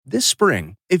This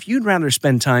spring, if you'd rather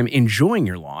spend time enjoying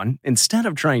your lawn instead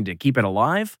of trying to keep it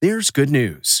alive, there's good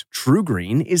news.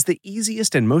 TruGreen is the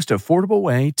easiest and most affordable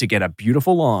way to get a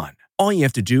beautiful lawn. All you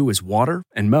have to do is water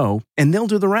and mow, and they'll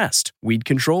do the rest. Weed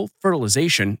control,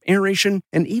 fertilization, aeration,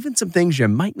 and even some things you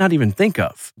might not even think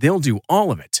of. They'll do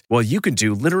all of it, while you can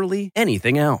do literally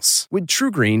anything else. With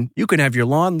TruGreen, you can have your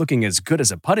lawn looking as good as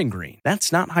a putting green.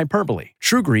 That's not hyperbole.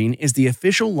 TruGreen is the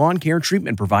official lawn care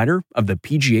treatment provider of the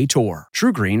PGA Tour.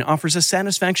 TruGreen offers a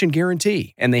satisfaction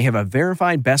guarantee, and they have a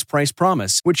verified best price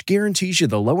promise, which guarantees you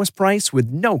the lowest price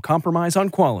with no compromise on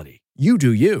quality. You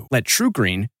do you. Let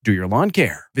TruGreen do your lawn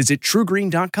care. Visit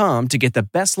TruGreen.com to get the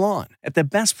best lawn at the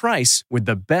best price with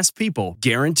the best people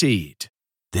guaranteed.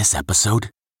 This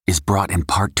episode is brought in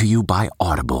part to you by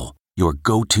Audible, your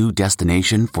go-to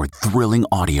destination for thrilling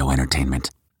audio entertainment.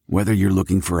 Whether you're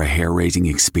looking for a hair-raising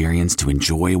experience to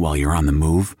enjoy while you're on the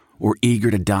move or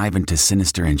eager to dive into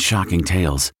sinister and shocking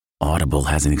tales, Audible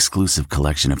has an exclusive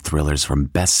collection of thrillers from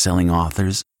best-selling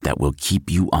authors that will keep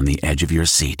you on the edge of your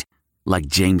seat. Like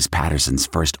James Patterson's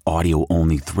first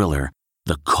audio-only thriller,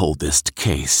 The Coldest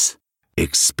Case.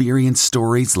 Experience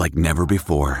stories like never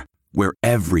before, where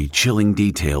every chilling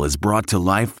detail is brought to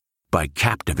life by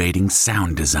captivating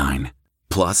sound design.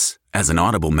 Plus, as an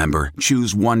Audible member,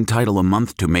 choose one title a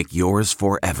month to make yours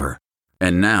forever.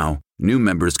 And now, new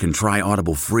members can try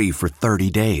Audible free for 30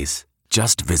 days.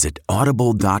 Just visit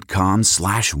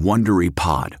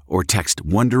audible.com/WonderyPod or text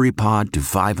WonderyPod to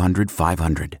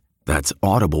 500-500. That's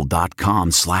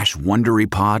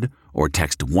audible.com/WonderyPod or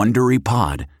text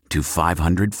WonderyPod to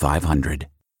 500-500.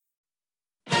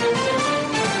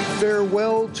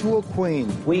 Farewell to a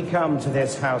queen. We come to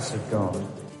this house of God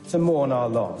to mourn our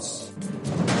loss.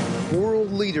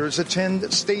 World leaders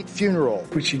attend state funeral.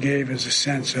 What she gave is a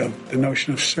sense of the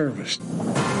notion of service.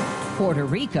 Puerto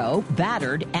Rico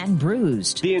battered and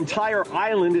bruised. The entire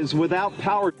island is without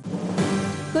power.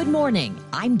 Good morning.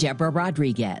 I'm Deborah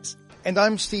Rodriguez. And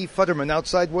I'm Steve Futterman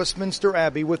outside Westminster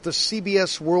Abbey with the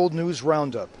CBS World News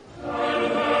Roundup.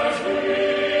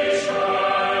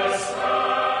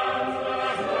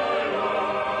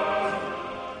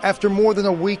 After more than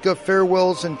a week of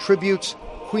farewells and tributes,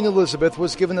 Queen Elizabeth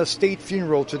was given a state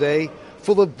funeral today,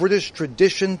 full of British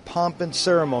tradition, pomp, and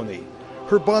ceremony.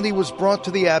 Her body was brought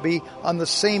to the Abbey on the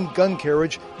same gun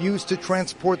carriage used to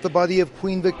transport the body of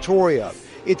Queen Victoria.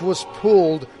 It was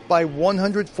pulled by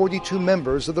 142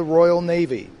 members of the Royal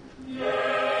Navy.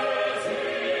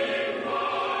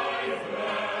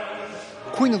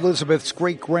 Queen Elizabeth's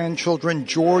great-grandchildren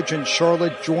George and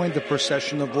Charlotte joined the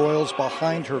procession of royals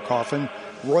behind her coffin.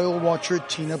 Royal watcher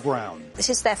Tina Brown. This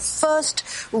is their first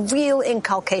real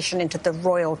inculcation into the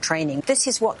royal training. This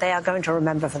is what they are going to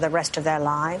remember for the rest of their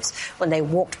lives when they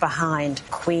walked behind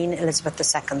Queen Elizabeth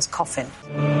II's coffin.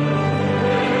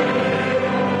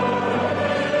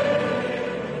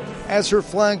 As her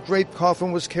flag-draped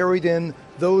coffin was carried in,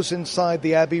 those inside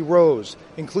the Abbey rose,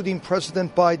 including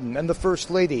President Biden and the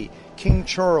First Lady, King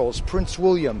Charles, Prince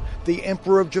William, the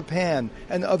Emperor of Japan,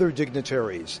 and other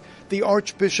dignitaries. The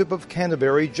Archbishop of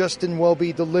Canterbury, Justin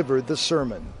Welby, delivered the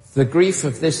sermon. The grief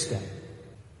of this day,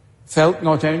 felt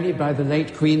not only by the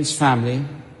late Queen's family,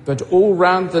 but all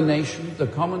round the nation, the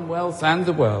Commonwealth, and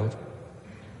the world,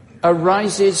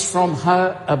 arises from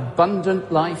her abundant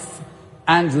life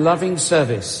and loving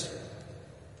service,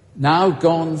 now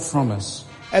gone from us.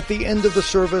 At the end of the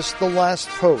service, the last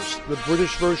post, the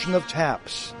British version of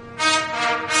taps.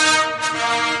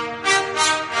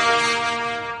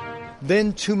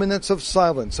 Then 2 minutes of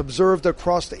silence observed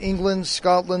across England,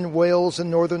 Scotland, Wales, and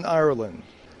Northern Ireland.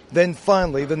 Then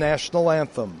finally the national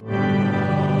anthem.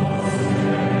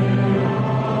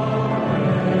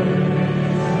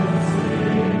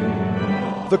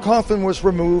 The coffin was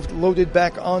removed, loaded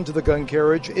back onto the gun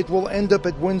carriage. It will end up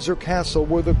at Windsor Castle,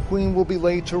 where the Queen will be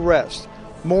laid to rest.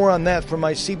 More on that from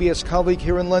my CBS colleague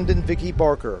here in London, Vicky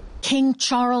Barker. King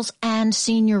Charles and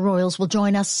senior royals will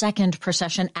join a second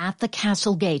procession at the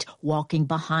Castle Gate, walking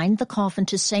behind the coffin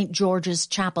to St. George's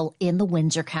Chapel in the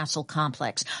Windsor Castle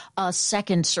complex. A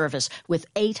second service with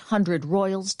 800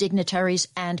 royals, dignitaries,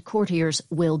 and courtiers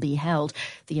will be held.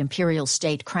 The imperial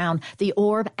state crown, the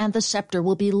orb, and the scepter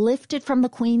will be lifted from the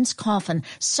Queen's coffin,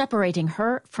 separating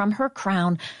her from her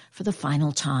crown for the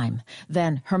final time.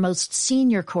 Then her most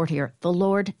senior courtier, the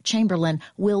Lord Chamberlain,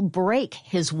 will break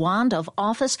his wand of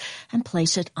office and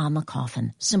place it on the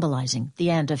coffin, symbolizing the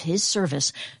end of his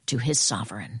service to his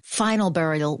sovereign. Final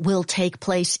burial will take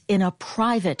place in a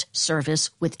private service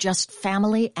with just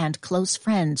family and close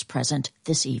friends present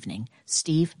this evening.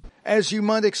 Steve? As you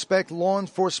might expect, law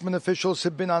enforcement officials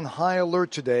have been on high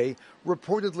alert today.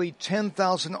 Reportedly,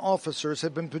 10,000 officers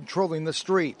have been patrolling the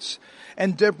streets.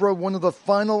 And Deborah, one of the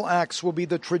final acts will be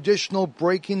the traditional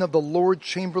breaking of the Lord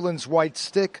Chamberlain's white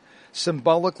stick,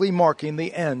 symbolically marking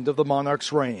the end of the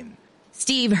monarch's reign.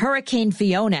 Steve, Hurricane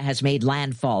Fiona has made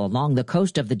landfall along the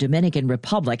coast of the Dominican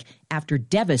Republic after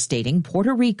devastating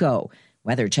Puerto Rico.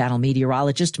 Weather Channel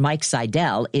meteorologist Mike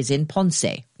Seidel is in Ponce.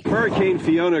 Hurricane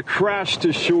Fiona crashed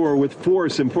to shore with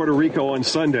force in Puerto Rico on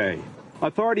Sunday.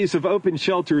 Authorities have opened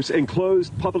shelters and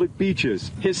closed public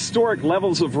beaches. Historic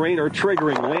levels of rain are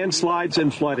triggering landslides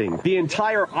and flooding. The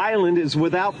entire island is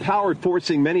without power,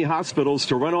 forcing many hospitals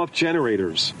to run off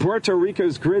generators. Puerto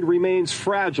Rico's grid remains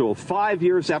fragile 5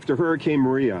 years after Hurricane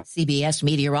Maria. CBS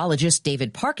meteorologist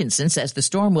David Parkinson says the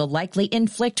storm will likely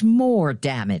inflict more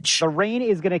damage. The rain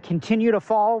is going to continue to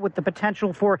fall with the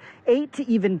potential for 8 to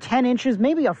even 10 inches,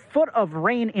 maybe a foot of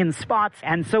rain in spots.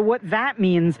 And so what that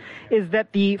means is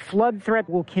that the flood threat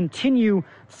will continue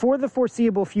for the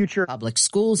foreseeable future. Public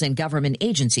schools and government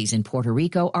agencies in Puerto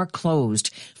Rico are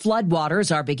closed.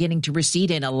 Floodwaters are beginning to recede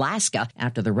in Alaska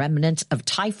after the remnants of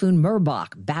Typhoon Merbok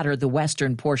battered the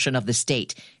western portion of the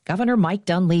state. Governor Mike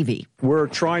Dunleavy. We're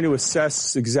trying to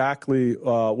assess exactly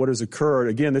what has occurred.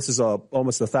 Again, this is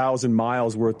almost 1,000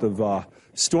 miles worth of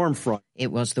storm front.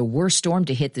 It was the worst storm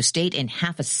to hit the state in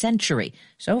half a century.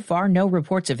 So far, no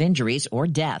reports of injuries or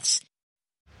deaths.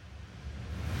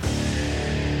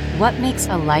 What makes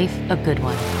a life a good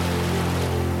one?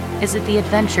 Is it the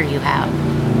adventure you have?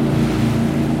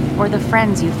 Or the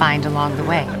friends you find along the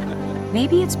way?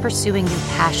 Maybe it's pursuing your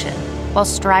passion while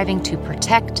striving to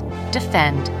protect,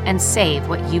 defend, and save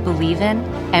what you believe in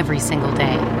every single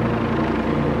day.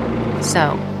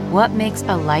 So, what makes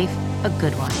a life a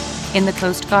good one? In the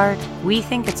Coast Guard, we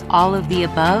think it's all of the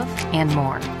above and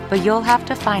more, but you'll have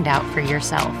to find out for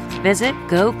yourself. Visit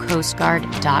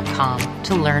gocoastguard.com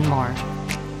to learn more.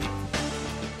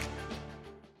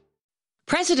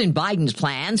 President Biden's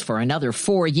plans for another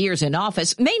 4 years in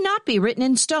office may not be written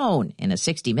in stone. In a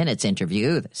 60 Minutes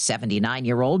interview, the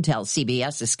 79-year-old tells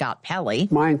CBS's Scott Pelley.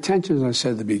 My intention, as I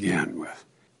said to begin with,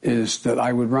 is that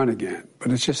I would run again.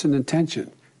 But it's just an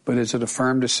intention. But is it a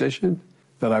firm decision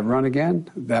that I run again?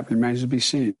 That remains to be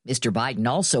seen. Mr. Biden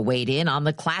also weighed in on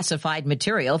the classified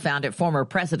material found at former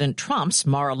President Trump's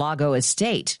Mar-a-Lago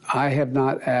estate. I have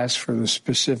not asked for the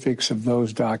specifics of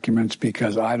those documents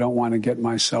because I don't want to get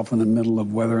myself in the middle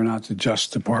of whether or not the Justice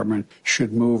Department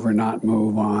should move or not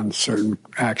move on certain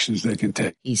actions they can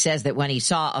take. He says that when he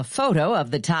saw a photo of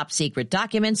the top secret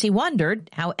documents, he wondered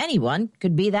how anyone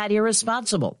could be that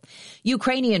irresponsible.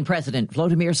 Ukrainian President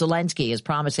Volodymyr Zelensky is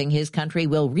promising his country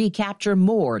will recapture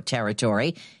more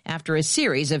territory after a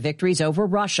series of victories over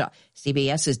Russia.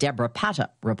 CBS's Deborah Patta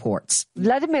reports.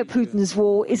 Vladimir Putin's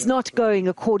war is not going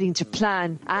according to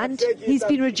plan, and he's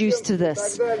been reduced to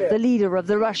this. The leader of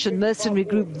the Russian mercenary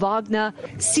group Wagner,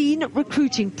 seen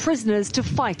recruiting prisoners to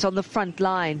fight on the front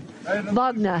line.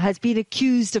 Wagner has been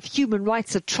accused of human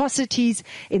rights atrocities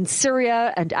in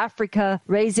Syria and Africa,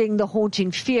 raising the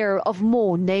haunting fear of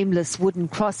more nameless wooden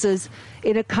crosses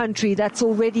in a country that's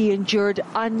already endured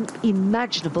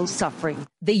unimaginable suffering.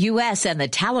 The U.S. and the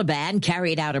Taliban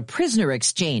carried out a prisoner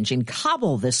exchange in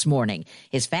Kabul this morning.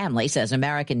 His family says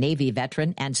American Navy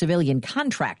veteran and civilian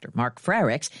contractor Mark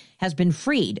Frericks has been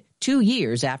freed 2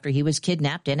 years after he was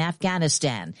kidnapped in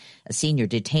Afghanistan. A senior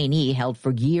detainee held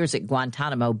for years at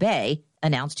Guantanamo Bay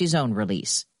announced his own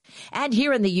release. And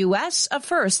here in the U.S., a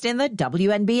first in the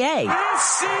WNBA. This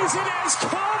season has come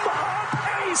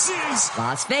up aces.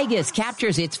 Las Vegas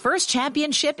captures its first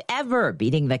championship ever,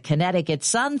 beating the Connecticut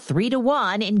Sun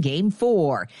 3-1 in Game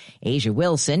 4. Asia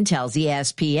Wilson tells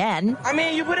ESPN. I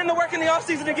mean, you put in the work in the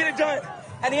offseason to get it done.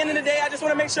 At the end of the day, I just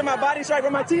want to make sure my body's right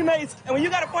with my teammates. And when you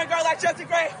got a point guard like Chelsea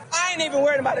Gray, I ain't even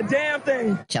worried about a damn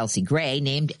thing. Chelsea Gray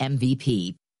named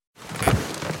MVP.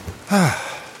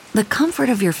 The comfort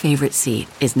of your favorite seat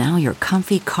is now your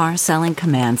comfy car selling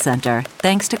command center,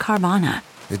 thanks to Carvana.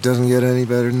 It doesn't get any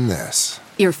better than this.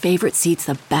 Your favorite seat's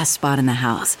the best spot in the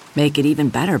house. Make it even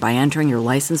better by entering your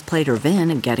license plate or VIN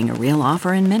and getting a real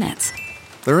offer in minutes.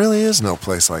 There really is no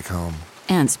place like home.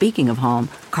 And speaking of home,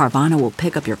 Carvana will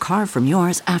pick up your car from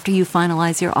yours after you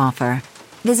finalize your offer.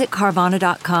 Visit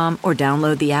Carvana.com or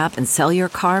download the app and sell your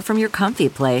car from your comfy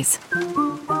place.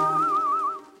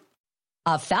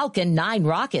 A Falcon 9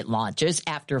 rocket launches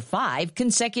after 5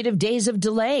 consecutive days of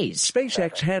delays.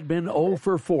 SpaceX had been 0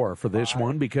 for 4 for this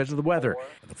one because of the weather.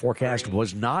 The forecast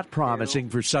was not promising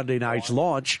for Sunday night's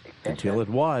launch until it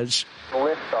was.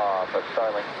 Liftoff of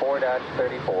Starlink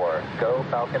 4-34. Go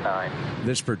Falcon 9.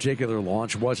 This particular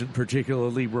launch wasn't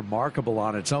particularly remarkable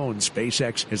on its own.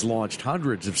 SpaceX has launched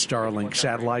hundreds of Starlink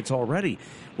satellites already.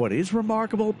 What is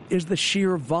remarkable is the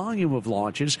sheer volume of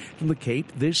launches from the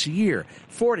Cape this year.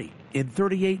 40 in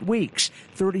 38 weeks,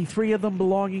 33 of them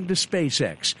belonging to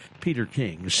SpaceX. Peter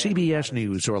King, CBS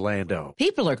News, Orlando.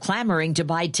 People are clamoring to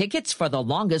buy tickets for the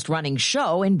longest-running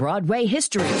show in Broadway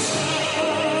history.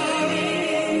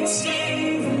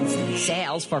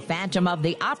 Sales for Phantom of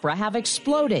the Opera have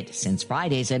exploded since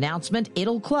Friday's announcement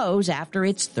it'll close after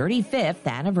its 35th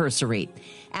anniversary.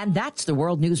 And that's the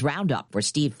World News Roundup. For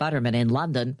Steve Futterman in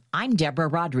London, I'm Deborah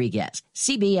Rodriguez,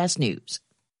 CBS News.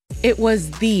 It was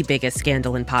the biggest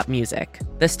scandal in pop music.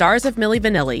 The stars of Milli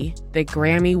Vanilli, the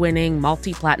Grammy-winning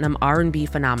multi-platinum R&B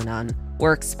phenomenon,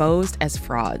 were exposed as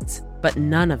frauds. But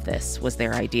none of this was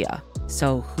their idea.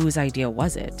 So whose idea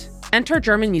was it? Enter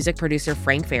German music producer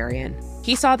Frank Farian.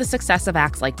 He saw the success of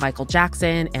acts like Michael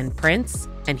Jackson and Prince,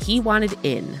 and he wanted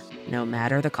in, no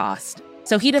matter the cost.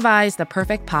 So he devised the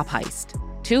perfect pop heist.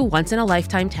 2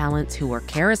 once-in-a-lifetime talents who were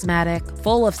charismatic,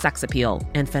 full of sex appeal,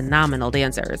 and phenomenal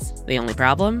dancers. The only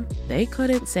problem? They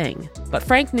couldn't sing. But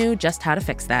Frank knew just how to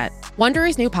fix that.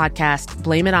 Wondery's new podcast,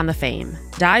 Blame It on the Fame,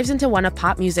 dives into one of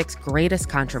pop music's greatest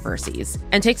controversies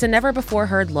and takes a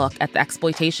never-before-heard look at the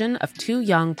exploitation of 2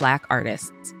 young Black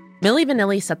artists. Milli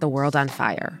Vanilli set the world on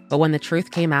fire, but when the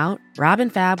truth came out, Rob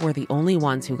and Fab were the only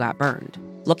ones who got burned.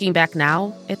 Looking back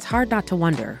now, it's hard not to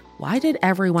wonder, why did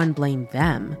everyone blame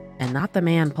them and not the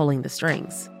man pulling the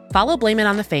strings? Follow Blame It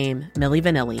on the Fame, Milli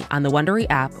Vanilli, on the Wondery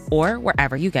app or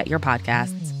wherever you get your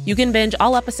podcasts. You can binge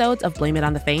all episodes of Blame It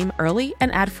on the Fame early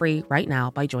and ad-free right now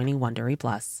by joining Wondery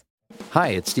Plus. Hi,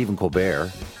 it's Stephen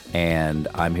Colbert, and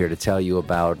I'm here to tell you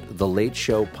about The Late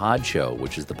Show Pod Show,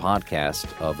 which is the podcast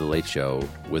of The Late Show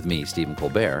with me, Stephen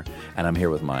Colbert, and I'm here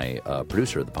with my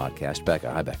producer of the podcast, Becca.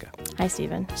 Hi, Becca. Hi,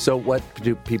 Stephen. So what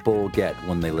do people get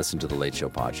when they listen to The Late Show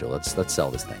Pod Show? Let's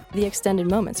sell this thing. The extended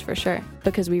moments, for sure,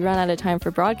 because we run out of time for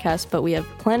broadcast, but we have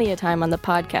plenty of time on the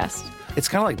podcast. It's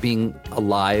kind of like being a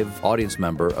live audience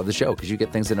member of the show because you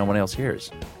get things that no one else hears.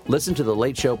 Listen to The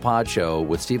Late Show Pod Show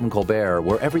with Stephen Colbert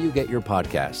wherever you get your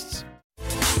podcasts.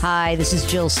 Hi, this is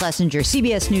Jill Schlesinger,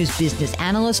 CBS News business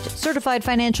analyst, certified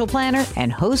financial planner,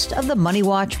 and host of the Money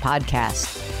Watch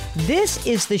podcast. This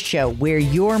is the show where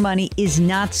your money is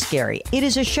not scary. It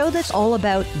is a show that's all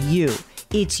about you.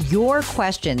 It's your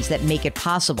questions that make it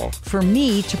possible for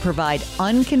me to provide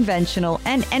unconventional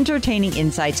and entertaining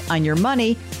insights on your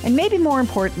money, and maybe more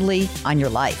importantly, on your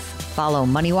life. Follow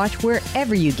Money Watch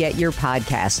wherever you get your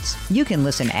podcasts. You can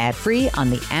listen ad-free on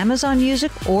the Amazon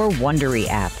Music or Wondery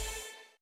app.